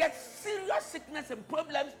 will get serious sickness and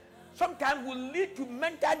problems, sometimes will lead to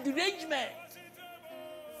mental derangement,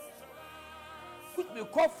 which we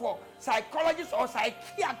call for psychologists or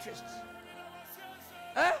psychiatrists.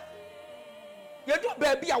 You do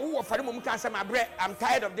baby, I'm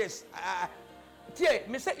tired of this.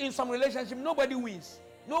 Me say in some relationship, nobody wins.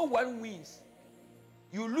 No one wins.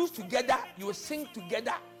 You lose together, you sing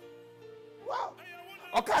together. Wow.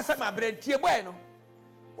 Okay, say my brain, tie boy no.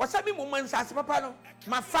 Wasabi moments as papa no.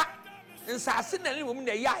 Mafa. nsase na ne mum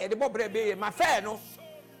na ya ye de bobre be ma fair no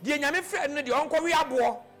de nyame fair no de onko we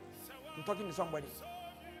abo. I'm talking to somebody.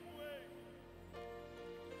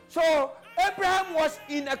 So Abraham was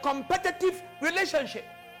in a competitive relationship,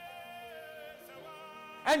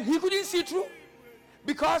 and he couldn't see through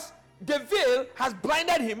because the veil has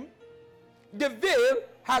blinded him. The veil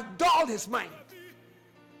has dulled his mind.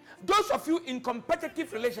 Those of you in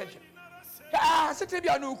competitive relationship, I said to be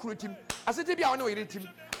no creative. I said to be no irritating.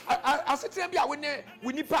 I said to be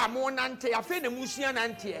we need pa more nante. I feel the musia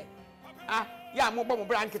nante. Yeah, mo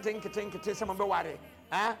blanket some of the water.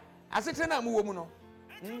 I said to na mu no.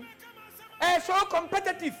 So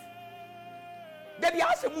competitive. That you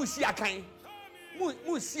have musia kind.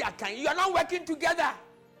 Musia kind. You are not working together.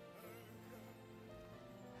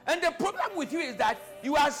 And the problem with you is that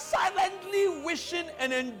you are silently wishing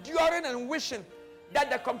and enduring and wishing that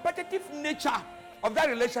the competitive nature of that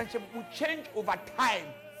relationship will change over time.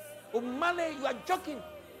 Oh, Male, you are joking.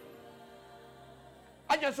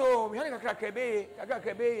 I just saw me having a crackabay.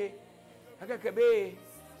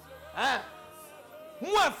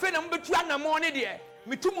 More fan number 2 and a morning, dear.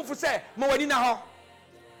 Me too much for say, Moadina.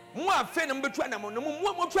 More fan number 2 and a morning,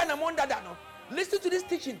 more than a month. Listen to this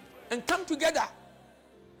teaching and come together.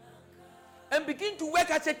 And begin to work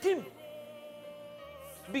as a team.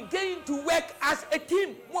 Begin to work as a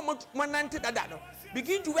team.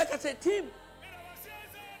 Begin to work as a team.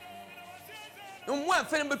 No one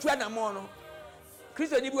film between a mono.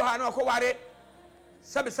 Christian Ibu Hano Koware.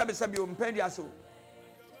 Sabi Umpendiaso.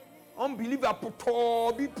 Unbeliever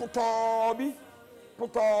Putobi.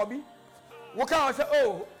 What can I say?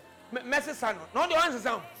 Oh, Messesano. Not the answer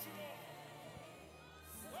sound.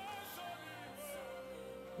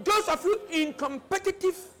 Those of you in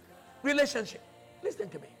competitive relationship, listen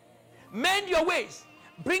to me. Mend your ways.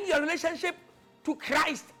 Bring your relationship to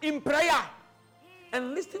Christ in prayer.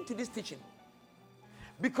 And listen to this teaching.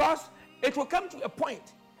 Because it will come to a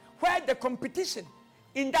point where the competition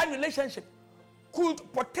in that relationship could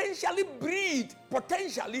potentially breed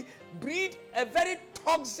a very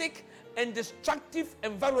toxic and destructive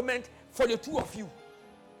environment for the two of you.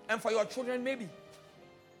 And for your children maybe.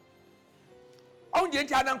 They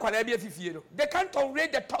can't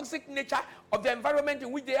tolerate the toxic nature of the environment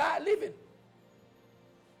in which they are living.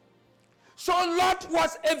 So Lot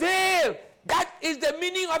was a veil. That is the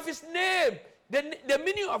meaning of his name. The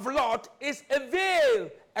meaning of Lot is a veil,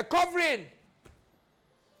 a covering.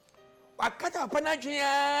 All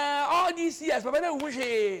these years,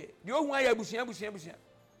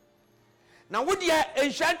 now what the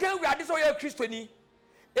ancient we are this way Christian.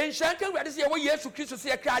 Ancient we are this way years to Christ see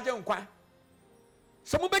a crowd.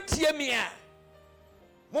 Some of it me,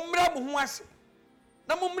 Mumbra was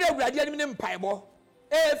no Mumbra Radian Piebo.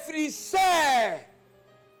 Every say,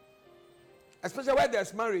 especially where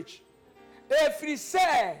there's marriage. Every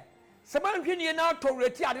say, someone can now to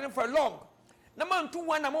retire for long. No man to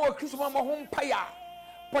one more Christmas home paya.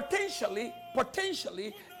 Potentially,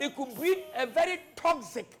 it could breed a very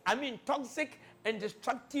toxic and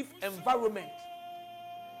destructive environment.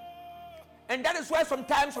 And that is why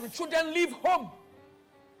sometimes some children leave home.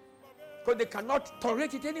 Because they cannot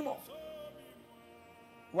tolerate it anymore.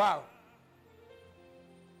 Wow.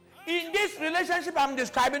 In this relationship I'm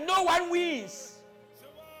describing, no one wins.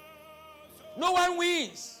 No one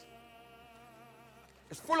wins.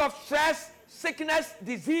 It's full of stress, sickness,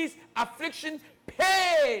 disease, affliction,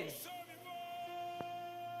 pain.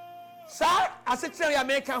 Sir, as I tell you,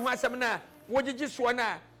 American one seminar, what did you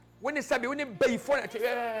swana? When they said, when they pay for it,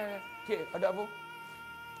 okay,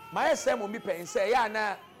 my son will be paying, say, yeah,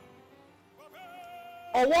 now.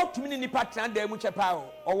 Or what to mean in the partner there much power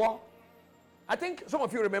or what? I think some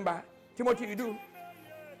of you remember Timothy you do.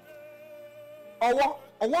 Or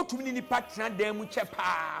what to mean in the partner there much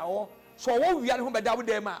power. So what we are home by that with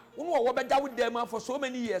them, what better with them for so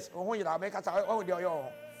many years or you make us all the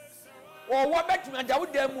or what better than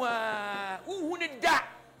with them who did that?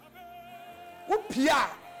 Who Pia?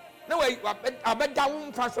 No way, I bet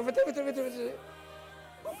down fast of it.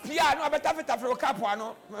 Pia, no, I bet for a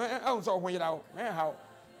couple. Oh, so when you know, how?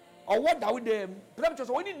 Or what that with them? Perhaps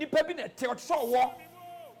when you need to so war.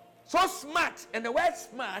 So smart, and the word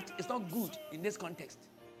smart is not good in this context.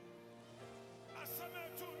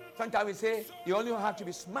 Sometimes we say you only have to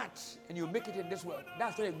be smart and you make it in this world.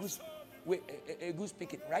 That's not a good way, a good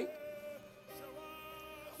speaking, right?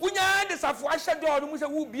 When you understand for us,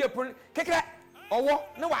 will be a problem. Or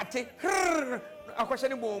what? No, I take a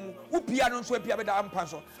question bomb. Who piano so piano da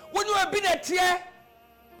ampaso. When you have been a tear,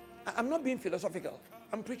 I'm not being philosophical.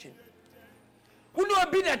 I'm preaching. When you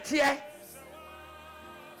have been a tear,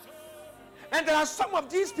 and there are some of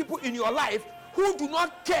these people in your life who do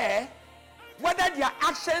not care whether their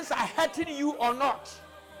actions are hurting you or not.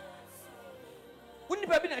 Wouldn't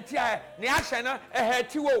be a tia, the action a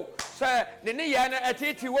hurt you, sir, the Niana a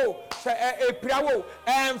titi wo, sir, a prawo,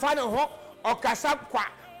 and final home, or Casapqua,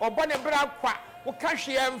 or Bonabra qua, or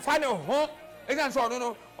Cashi and final home, and so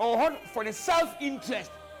on, or home for the self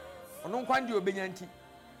interest, or no quantity of Benyanti.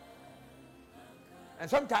 And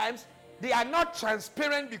sometimes they are not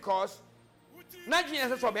transparent because.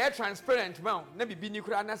 Transparent,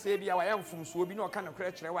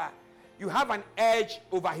 you have an edge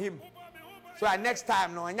over him. So next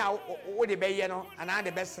time, no, now the bay, and I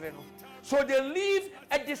the best. So they live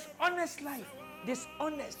a dishonest life.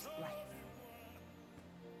 Dishonest life.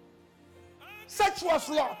 Such was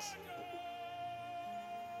Lot.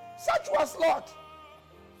 Such was Lot.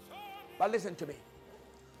 But listen to me.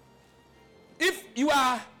 If you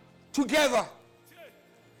are together,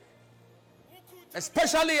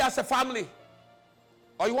 especially as a family,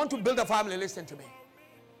 or you want to build a family, listen to me.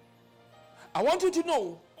 I want you to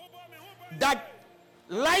know that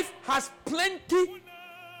life has plenty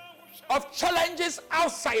of challenges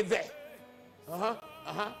outside there.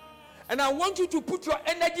 And I want you to put your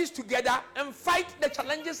energies together and fight the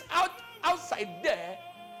challenges outside there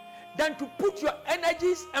than to put your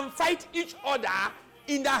energies and fight each other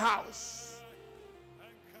in the house.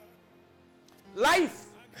 Life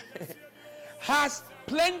has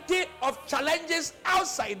plenty of challenges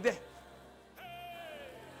outside there.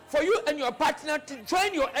 For you and your partner to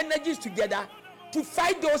join your energies together to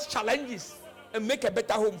fight those challenges and make a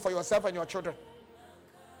better home for yourself and your children,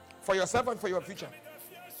 for yourself and for your future,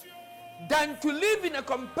 than to live in a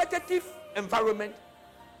competitive environment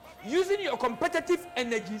using your competitive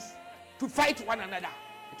energies to fight one another.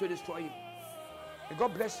 It will destroy you. May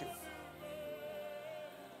God bless you.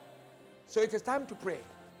 So it is time to pray.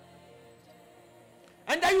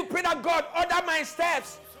 And then you pray that God order my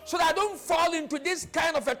steps so that I don't fall into this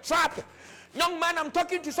kind of a trap. Young man, I'm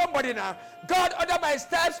talking to somebody now. God order my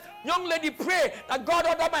steps. Young lady, pray that God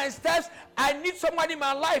order my steps. I need somebody in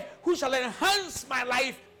my life who shall enhance my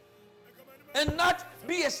life and not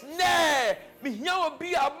be a snare.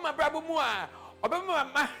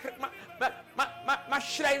 My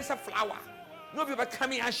shrines of flower. No people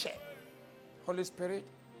coming and share. Holy Spirit.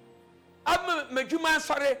 I'm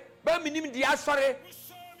sorry. Sorry.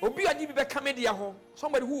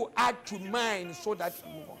 Somebody who will add to mine so that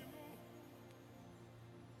you move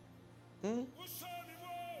on.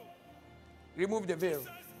 Remove the veil.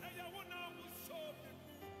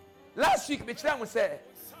 Last week, Michelle said,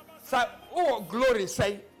 "Oh glory,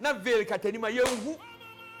 say na veil katanima yehu."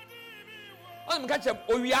 I'm catch up.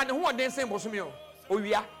 Oh, we are the one dancing bosumio. Oh,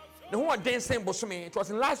 we are the one dancing bosumi. It was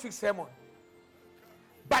in last week's sermon.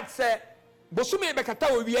 But bosumi bekata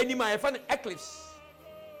oh we anima. I found eclipse.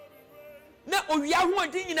 Now oh we are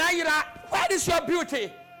one thing in Ayira. Where is your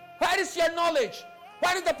beauty? Where is your knowledge?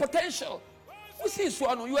 Where is the potential? You see,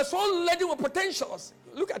 Swano, you are so laden with potentials.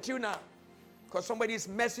 Look at you now, because somebody is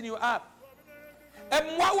messing you up.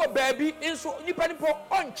 And what baby in so you pay for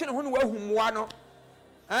on chin who know whom one,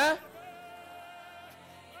 huh?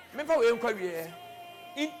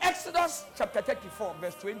 In Exodus chapter 34,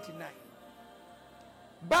 verse 29,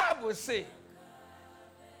 Bible say,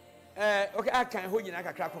 okay, I can't hold you like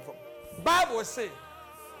a crack of Bible say,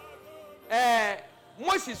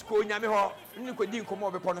 Moses ko nyame ho ni ko di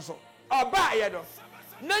nkomo be pono so oba ye do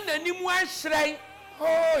na nanim wan shrine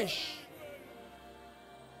hosh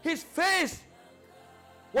his face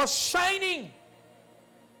was shining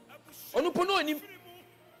onupono onim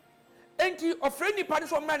enti ofre ni pa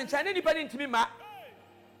so man chane ni pa ni ntimi ma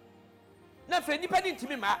na fre ni pa ni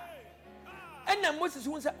ntimi ma enna Moses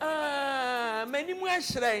hu say manim wan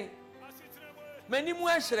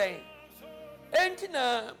shrine enti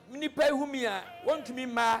na nipa humi a wontumi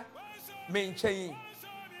ma menchen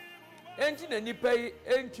enti na nipa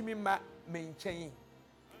entumi ma menchen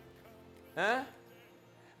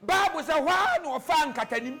Bible say hwa na ofa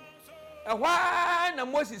nkatanim hwa na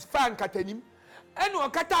Moses fa nkatanim ene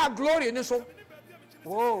okata glory ni so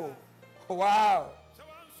oh wow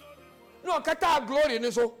no okata glory ni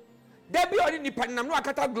so there be only nipa nam no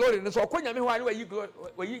okata glory ni so okonya me hwa ni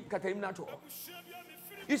wayi nkatanim na to.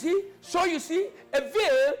 You see, a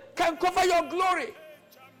veil can cover your glory.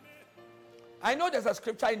 I know there's a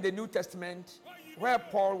scripture in the New Testament where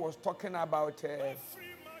Paul was talking about in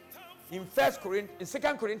 2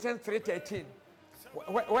 Corinthians 3:13,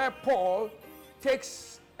 where Paul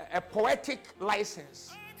takes a poetic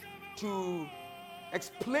license to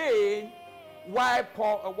explain why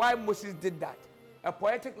Moses did that. A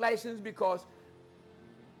poetic license because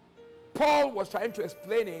Paul was trying to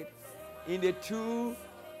explain it in the two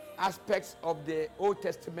aspects of the Old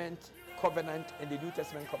Testament covenant and the New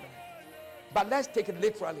Testament covenant. But let's take it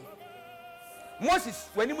literally. Moses,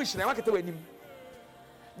 when he was shina wakata wenim.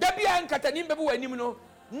 Dabi ankata nimbe bu wenim no.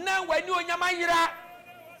 Na wani onyamayira.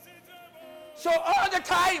 So all the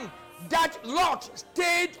time that Lot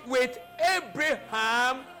stayed with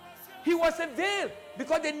Abraham, he was a veil,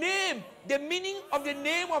 because the meaning of the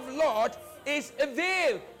name of Lord is a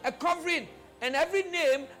veil, a covering, and every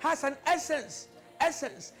name has an essence.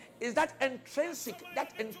 Essence is that intrinsic,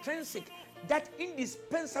 that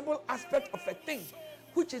indispensable aspect of a thing,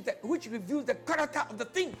 which reveals the character of the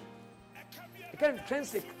thing. The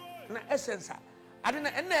intrinsic, an essence. I don't know,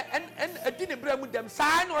 and a dinner bread with them.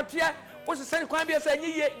 Sign or tear was the same kind of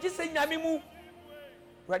saying, just saying, Yamimu,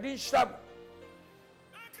 Radin Shrub.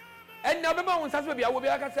 And now, remember, when I will be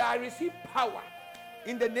like I say, I receive power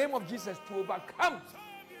in the name of Jesus to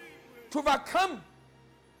overcome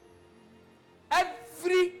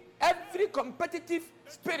every competitive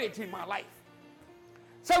spirit in my life.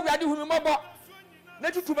 So we are doing more.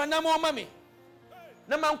 Let you to my name, mommy.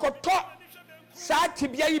 Namanko talk, sad to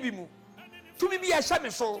be a ibimu. To me be a shaman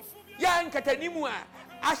soul. Yan Katanimua,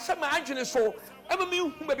 Ashama Angela soul. I'm a mean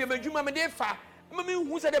who may be a Juma Medefa. Mammy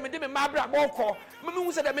who said that Madame Mabra Boko, Mammy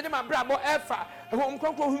who said that Madame Brabo Efa, a home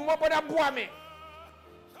conqueror who more but a boame.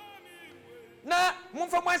 Now,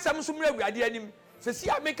 Mumfa my Sam Sumra, we are the enemy. Say,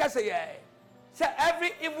 I make us say, say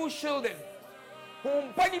every evil children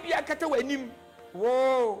whom Penny be a catawanim.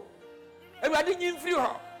 Whoa, and I didn't feel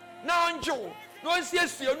her. Now, Joe, no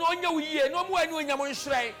sister, no no year, no more in your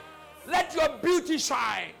shrine. Let your beauty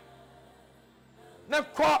shine. Now,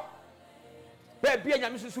 crop, baby, and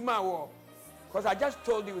Mrs. Sumawo. Because I just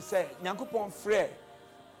told you, say, Yankupon Frere,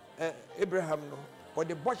 Abraham, no, or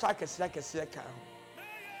the bush I can see like a circle.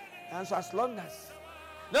 And so, as long as,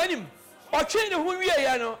 let him, or change who we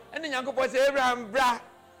are, and then Yankupon say, Abraham, bra,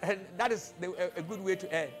 and that is a good way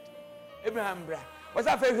to end. Abraham, bra. Was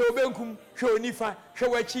that for Benkum, show Nifa,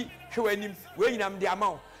 show Wachi, show him, weighing them the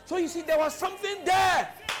amount. So you see, there was something there.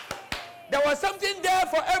 There was something there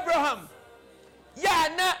for Abraham. Yeah,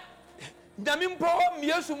 na. Namimpo,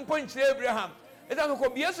 Miasum point Abraham. It's a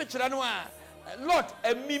Kobiaso Chilanoa. Lot,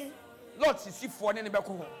 a mim, lots is for any back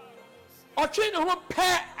home. Or train a home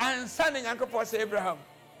pair and son and uncle for Abraham.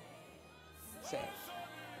 Say,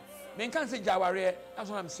 men can't say Jaware, that's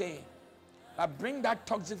what I'm saying. But bring that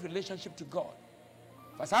toxic relationship to God.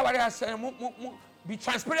 For somebody has said, be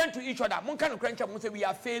transparent to each other. Mon kind of crunch up, say we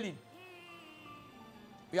are failing.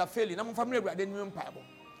 We are failing. I'm familiar with the new Bible.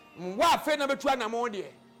 What fail number 2 and I'm on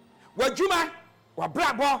there. Wajuma,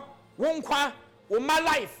 Wabrabo, Wonkwa, my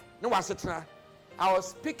life. No, I was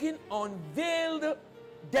speaking on veiled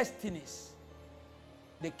destinies.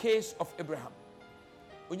 The case of Abraham.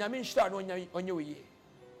 When you mean start on your year,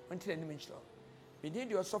 until any mention. We did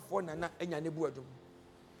your software and Anyani-Boadum.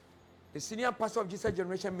 The senior pastor of Jesus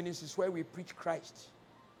Generation Ministries, where we preach Christ.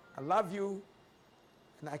 I love you,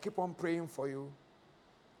 and I keep on praying for you.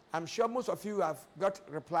 I'm sure most of you have got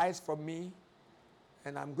replies from me.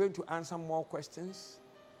 And I'm going to answer more questions.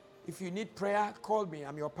 If you need prayer, call me.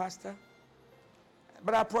 I'm your pastor.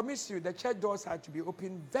 But I promise you, the church doors are to be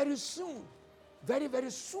open very soon. Very, very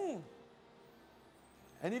soon.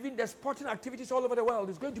 And even the sporting activities all over the world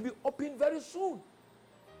is going to be open very soon.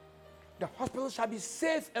 The hospital shall be a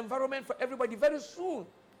safe environment for everybody very soon.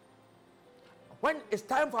 When it's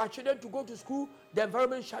time for our children to go to school, the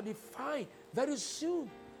environment shall be fine very soon.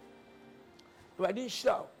 You are didn't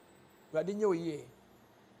shout. You are didn't know ye.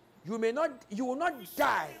 You will not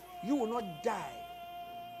die. You will not die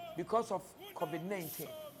because of COVID-19.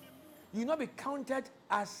 You will not be counted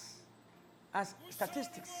as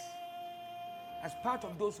statistics, as part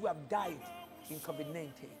of those who have died in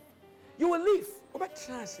COVID-19. You will live.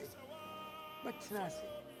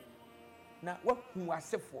 Now, what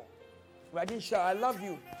was it for? I love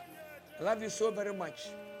you. I love you so very much.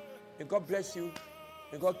 May God bless you.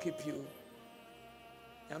 May God keep you.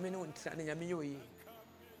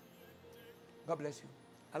 God bless you.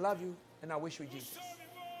 I love you and I wish you Jesus.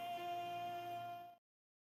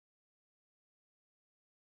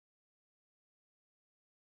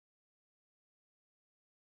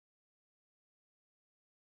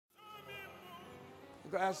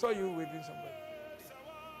 Because I saw you waving somebody.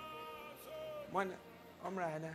 One,